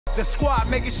The squad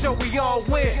making sure we all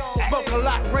win. Smoke a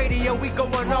lot radio, we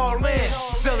going all in.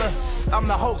 Zilla, I'm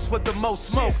the host with the most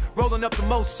smoke. Rolling up the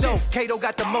most dope. Kato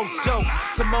got the most jokes.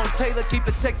 Simone Taylor keep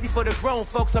it sexy for the grown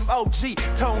folks. I'm OG,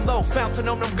 tone low, bouncing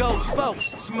on them gold spokes.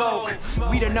 Smoke,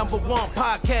 we the #1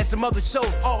 podcast. Some other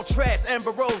shows, all trash.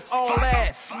 Amber Rose, all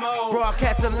ass.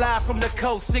 Broadcasting live from the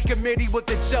coast. Sick committee with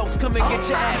the jokes. Come and get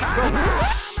your ass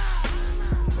rolled.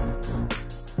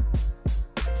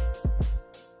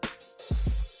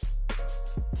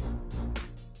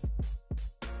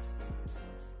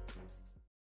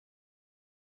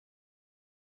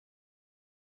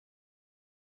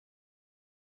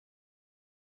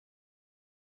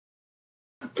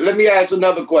 Let me ask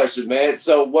another question, man.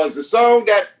 So was the song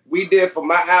that we did for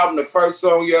my album the first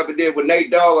song you ever did with Nate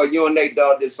Dogg, or you and Nate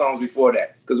Dogg did songs before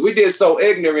that? Because we did So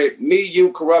Ignorant, me,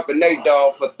 you, Corrupt, and Nate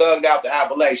Dogg for Thugged Out the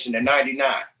Appalachian in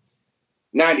 99.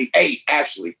 98,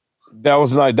 actually. That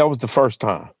was the first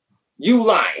time. You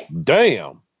lying.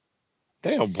 Damn,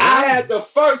 bro. I had the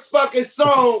first fucking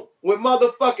song with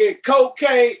motherfucking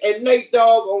Kokane and Nate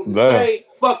Dogg on the same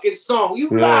fucking song. You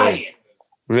lying.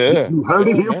 Yeah. You heard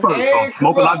it here first on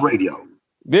Smoke a Lot Radio.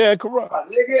 Yeah, Corrupt.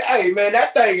 Nigga, hey, man,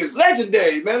 that thing is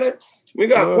legendary, man. We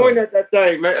got to point at that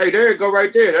thing, man. Hey, there you go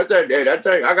right there. That's that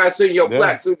thing. I got to see your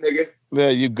plaque too, nigga. Yeah,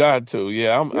 you got to.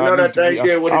 Yeah, I'm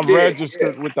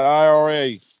registered with the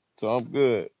IRA, so I'm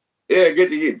good. Yeah,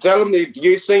 tell them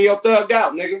to send your Thugged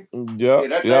Out, nigga.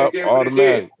 Yep,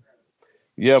 automatic.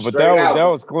 Yeah, but that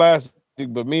was classic.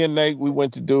 But me and Nate, we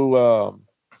went to do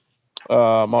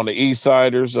on the East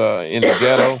Siders in the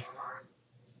ghetto.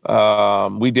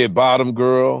 We did Bottom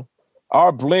Girl.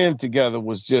 Our blend together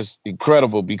was just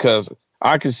incredible because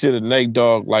I consider Nate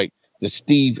Dogg like the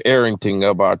Steve Arrington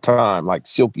of our time, like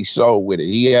Silky Soul with it.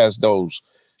 He has those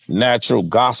natural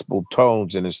gospel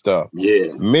tones in his stuff.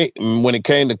 Yeah. When it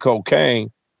came to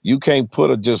Kokane, you can't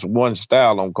put just one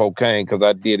style on Kokane because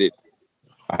I did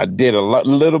a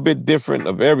little bit different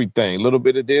of everything. A little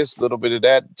bit of this, a little bit of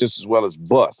that, just as well as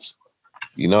Bus.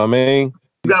 You know what I mean?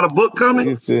 You got a book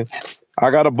coming? I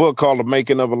got a book called The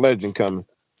Making of a Legend coming.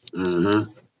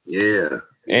 Mm-hmm. Yeah.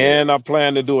 And I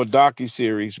plan to do a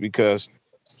docuseries because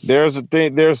there's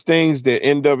things that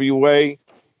NWA,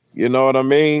 you know what I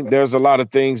mean? There's a lot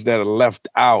of things that are left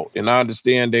out. And I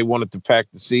understand they wanted to pack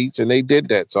the seats and they did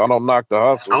that. So I don't knock the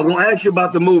hustle. I was going to ask you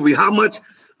about the movie. How much,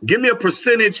 give me a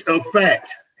percentage of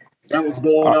fact that was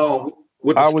going on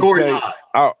with the storyline.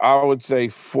 I would say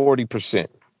 40%.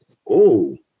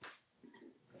 Oh.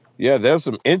 Yeah, there's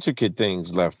some intricate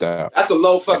things left out. That's a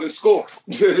low fucking score.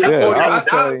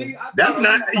 That's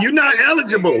not, you're not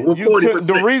eligible with 40%.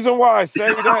 The reason why I say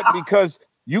that, because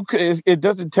it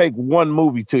doesn't take one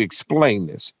movie to explain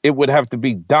this. It would have to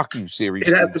be docuseries.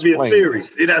 It has to be a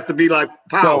series. It has to be like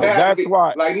Power. So that's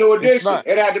why. Like New Edition.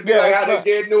 It had to be like how they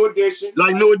did New Edition.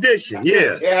 Like New Edition,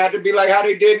 yeah. It had to be like how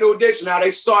they did New Edition. How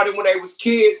they started when they was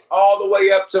kids all the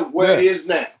way up to where it is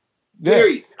now.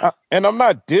 Period. And I'm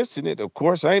not dissing it. Of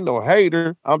course, I ain't no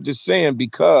hater. I'm just saying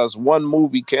because one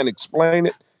movie can't explain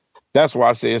it. That's why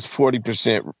I say it's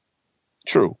 40%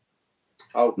 true.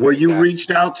 Okay, were you reached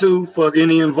out to for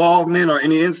any involvement or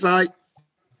any insight?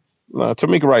 No,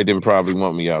 Tamika Wright didn't probably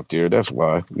want me out there. That's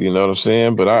why. You know what I'm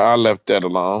saying? But I left that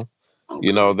alone. Okay.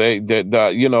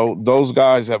 You know, those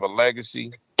guys have a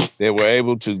legacy. They were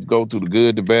able to go through the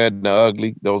good, the bad, and the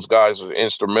ugly. Those guys are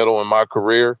instrumental in my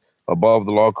career. Above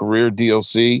the Law career,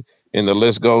 DLC, and the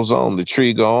list goes on, the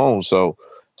tree go on. So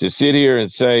to sit here and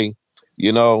say,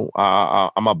 you know,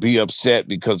 I'm going to be upset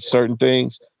because certain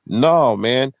things, no,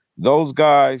 man. Those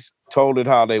guys told it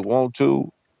how they want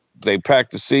to. They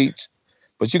packed the seats.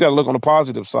 But you got to look on the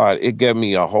positive side. It gave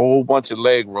me a whole bunch of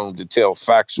leg room to tell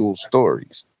factual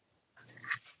stories.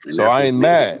 And so I ain't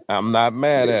mad. I'm not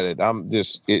mad at it. I'm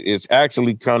just, it's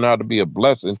actually turned out to be a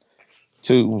blessing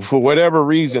to, for whatever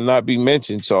reason, not be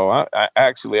mentioned. So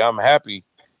I'm happy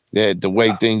that the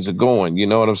way things are going. You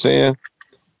know what I'm saying?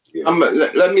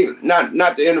 Let me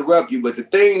not to interrupt you, but the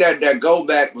thing that Go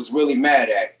Back was really mad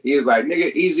at, he was like,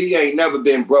 nigga, Easy ain't never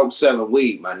been broke selling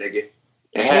weed, my nigga.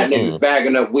 And had niggas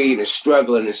bagging up weed and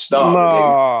struggling and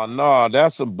starving. No,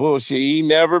 that's some bullshit. He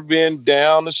never been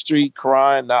down the street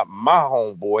crying. Not my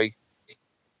homeboy.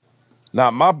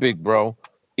 Not my big bro.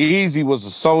 Easy was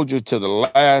a soldier to the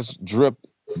last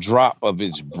drop of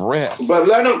his breath. But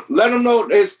let him know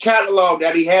his catalog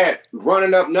that he had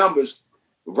running up numbers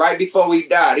right before he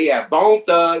died. He had Bone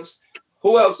Thugs.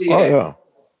 Who else he had? Yeah.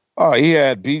 Oh, he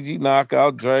had BG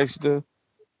Knockout, Dragster.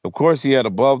 Of course, he had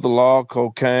Above the Law,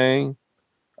 Kokane.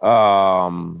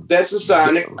 That's a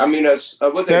Sonic. I mean, what's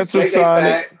that?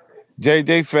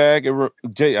 JJ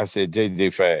Fag. I said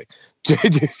JJ Fag.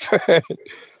 JJ Fag.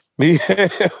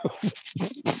 Yeah.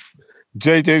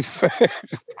 JJ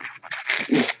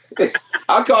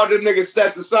I called them niggas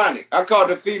Stetson Sonic. I called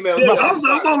the females. Yeah,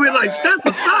 I'm over here like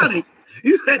Stetson Sonic.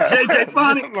 You said JJ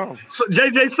Sonic? So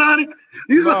JJ Sonic?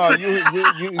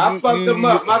 I fucked him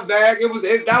up. My bad.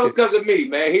 That was because of me,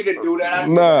 man. He didn't do that.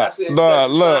 I said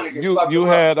look, Sonic and you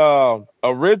had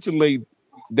originally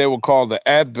they were called the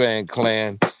Advan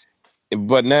Clan,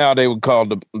 but now they would call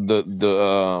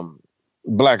the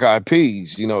Black Eyed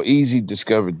Peas. You know, Easy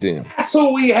discovered them. That's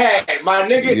who we had, my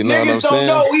nigga. You know Niggas don't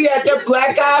know we had the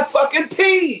Black Eyed fucking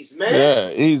Peas, man. Yeah,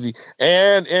 Easy.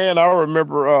 And I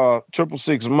remember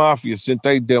 666 Mafia sent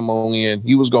they demo in.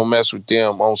 He was gonna mess with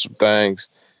them on some things.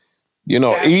 You know,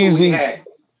 that's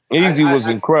Easy was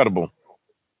incredible.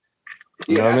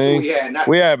 You know what I mean?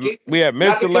 We had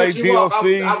Mr. Lake,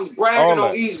 DLC. I was bragging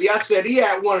on Easy. I said he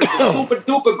had one of the super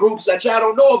duper groups that y'all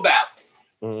don't know about.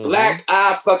 Mm-hmm. Black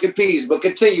Eye fucking Peas. But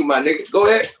continue, my nigga. Go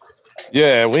ahead.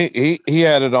 Yeah, he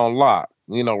had it on lock.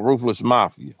 You know, Ruthless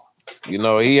Mafia. You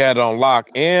know, he had it on lock.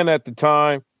 And at the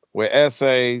time where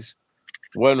Essays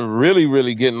wasn't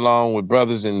really getting along with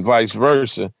brothers and vice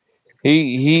versa,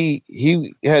 he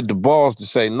had the balls to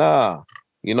say, nah.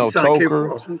 You know,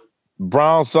 Toker,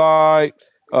 Brownside,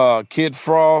 Kid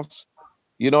Frost.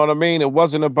 You know what I mean? It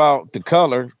wasn't about the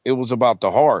color. It was about the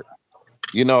heart.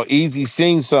 You know, Easy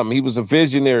seen something. He was a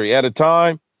visionary at a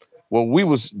time where we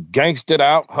was gangstered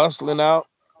out, hustling out.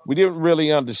 We didn't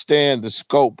really understand the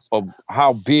scope of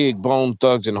how big Bone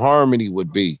Thugs and Harmony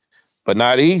would be, but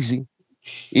not Easy.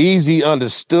 Easy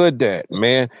understood that,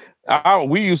 man.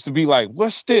 We used to be like,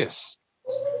 what's this?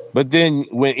 But then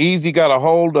when Easy got a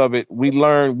hold of it, we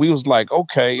learned, we was like,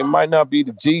 okay, it might not be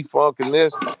the G-Funk and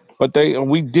this, but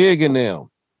we digging them.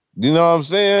 You know what I'm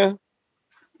saying?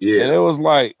 Yeah. And it was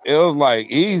like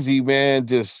Easy, man,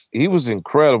 he was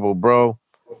incredible, bro.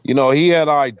 You know, he had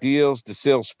ideals to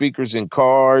sell speakers in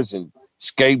cars and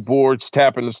skateboards,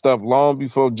 tapping the stuff long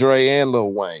before Dre and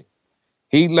Lil Wayne.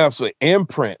 He left an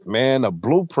imprint, man, a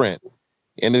blueprint.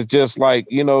 And it's just like,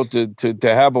 you know, to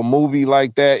have a movie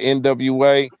like that,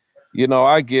 NWA, you know,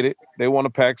 I get it. They want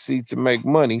to pack seats and make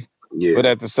money. Yeah. But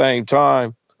at the same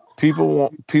time,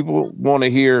 people want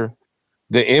to hear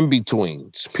the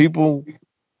in-betweens. People,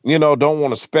 you know, don't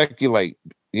want to speculate.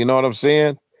 You know what I'm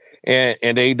saying?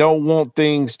 And they don't want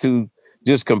things to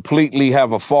just completely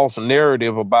have a false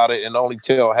narrative about it and only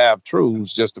tell half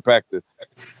truths just to pack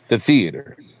the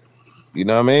theater. You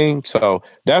know what I mean? So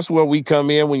that's where we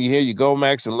come in when you hear your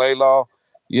Gomax and Laylaw.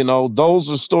 You know, those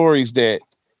are stories that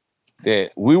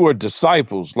we were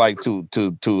disciples, like to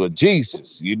a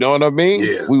Jesus. You know what I mean?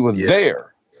 Yeah, we were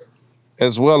there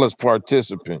as well as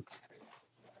participants.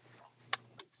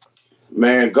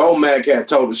 Man, Gomac had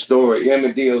told a story. Him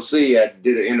and DLC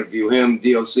did an interview. Him,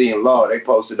 DLC, and Law. They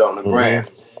posted on the gram.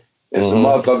 And some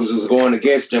motherfuckers was going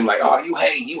against him like, oh, you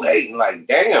hating. Like,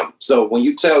 damn. So when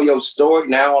you tell your story,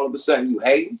 now all of a sudden you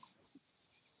hating?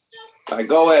 Like,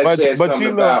 go ahead said something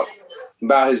about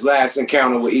his last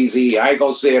encounter with Eazy. I ain't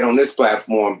gonna say it on this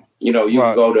platform. You know, you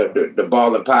can go to the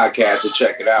Ballin' Podcast and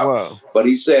check it out. Wow. But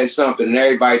he said something and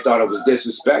everybody thought it was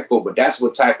disrespectful, but that's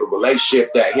what type of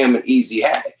relationship that him and Eazy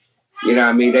had. You know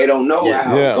what I mean? They don't know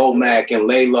how Gomac and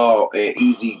Laylaw and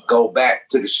Easy go back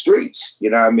to the streets. You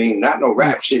know what I mean? Not no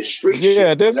rap shit, street shit.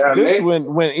 Yeah, this when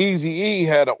Eazy-E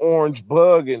had an orange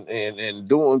bug and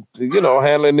doing, you know,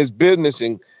 handling his business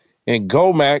and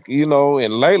Gomac, you know,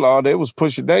 and Laylaw, they was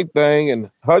pushing their thing and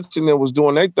Hudson was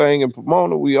doing their thing and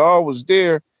Pomona, we all was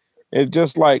there. And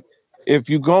just like, if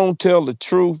you gonna tell the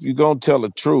truth, you gonna tell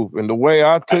the truth. And the way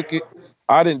I took it,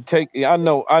 I didn't take it. I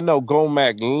know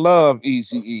Gomac love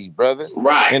Eazy-E, brother.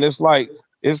 Right. And it's like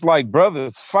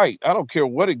brothers fight. I don't care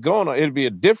what it going on. It'd be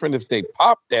different if they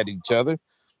popped at each other.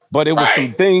 But it was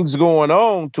some things going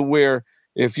on to where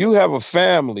if you have a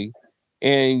family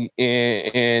and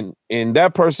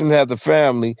that person has a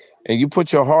family and you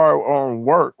put your hard on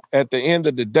work, at the end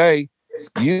of the day,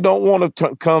 you don't want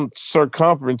to come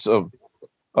circumference of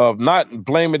not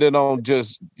blaming it on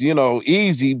just, you know,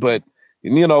 Easy, but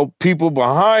you know, people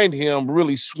behind him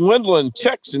really swindling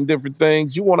checks and different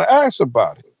things, you want to ask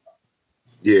about it.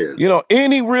 Yeah. You know,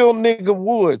 any real nigga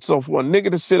would. So for a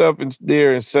nigga to sit up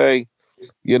there and say,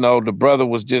 you know, the brother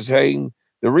was just hating,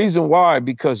 the reason why,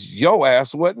 because your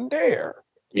ass wasn't there.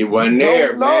 You wasn't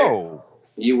there, man.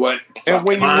 You wasn't. And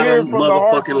when you hear from the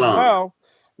horse's mouth,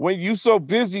 when you so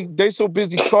busy, they so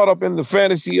busy caught up in the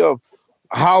fantasy of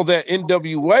how that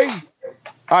NWA,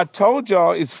 I told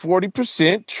y'all it's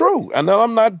 40% true. And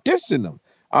I'm not dissing them.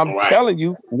 I'm telling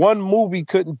you, one movie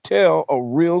couldn't tell a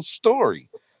real story.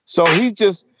 So he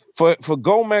just, for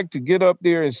Gomac to get up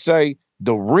there and say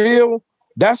the real,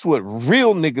 that's what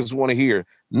real niggas want to hear.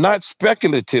 not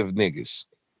speculative niggas.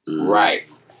 Right.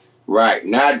 Right.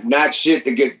 Not shit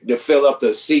to fill up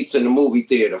the seats in the movie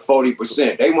theater,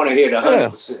 40%. They want to hear the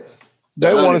 100%.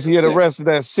 They want to hear the rest of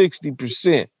that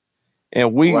 60%.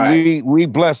 And we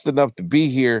blessed enough to be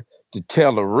here to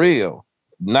tell the real,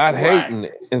 not hating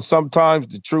it. And sometimes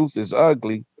the truth is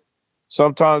ugly.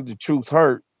 Sometimes the truth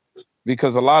hurt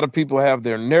because a lot of people have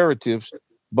their narratives,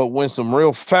 but when some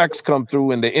real facts come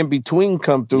through and the in-between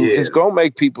come through, it's going to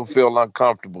make people feel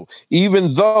uncomfortable.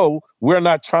 Even though we're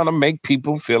not trying to make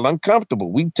people feel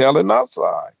uncomfortable. We telling our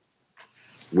side.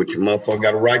 Which motherfucker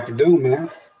got a right to do, man.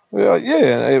 Well,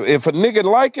 yeah. If a nigga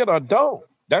like it or don't,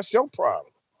 that's your problem.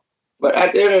 But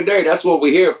at the end of the day, that's what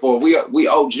we're here for. We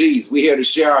OGs. We here to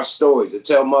share our stories, to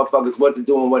tell motherfuckers what to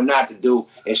do and what not to do,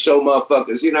 and show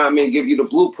motherfuckers, you know what I mean, give you the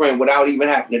blueprint without even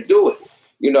having to do it.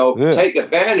 You know, take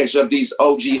advantage of these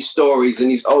OG stories and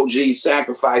these OG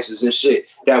sacrifices and shit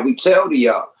that we tell to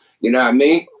y'all. You know what I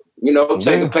mean? You know,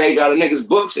 take a page out of niggas'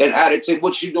 books and add it to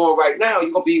what you're doing right now.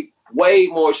 You're going to be way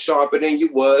more sharper than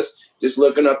you was just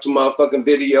looking up to motherfucking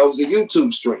videos and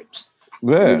YouTube streams.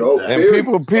 Yeah, you know,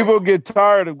 and people get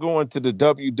tired of going to the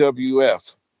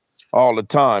WWF all the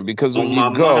time because when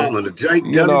you go, the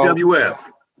WWF,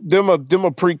 them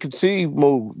a preconceived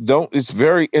move. It's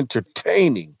very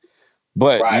entertaining,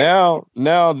 but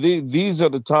now these are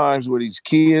the times where these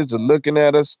kids are looking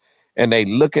at us and they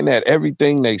looking at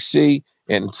everything they see,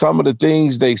 and some of the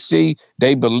things they see,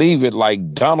 they believe it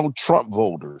like Donald Trump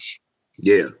voters.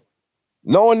 Yeah,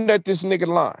 knowing that this nigga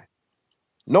lying.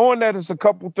 Knowing that it's a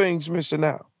couple things missing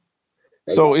out.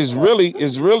 So it's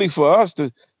really for us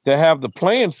to have the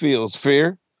playing fields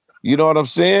fair. You know what I'm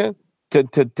saying? To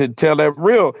tell that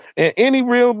real. And any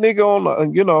real nigga on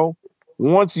the,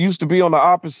 once used to be on the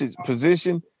opposite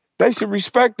position, they should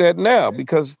respect that now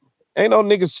because ain't no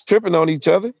niggas tripping on each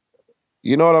other.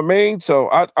 You know what I mean? So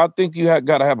I think you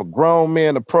got to have a grown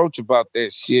man approach about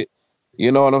that shit.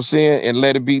 You know what I'm saying? And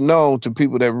let it be known to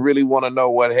people that really want to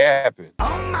know what happened.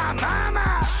 Oh, my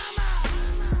mama.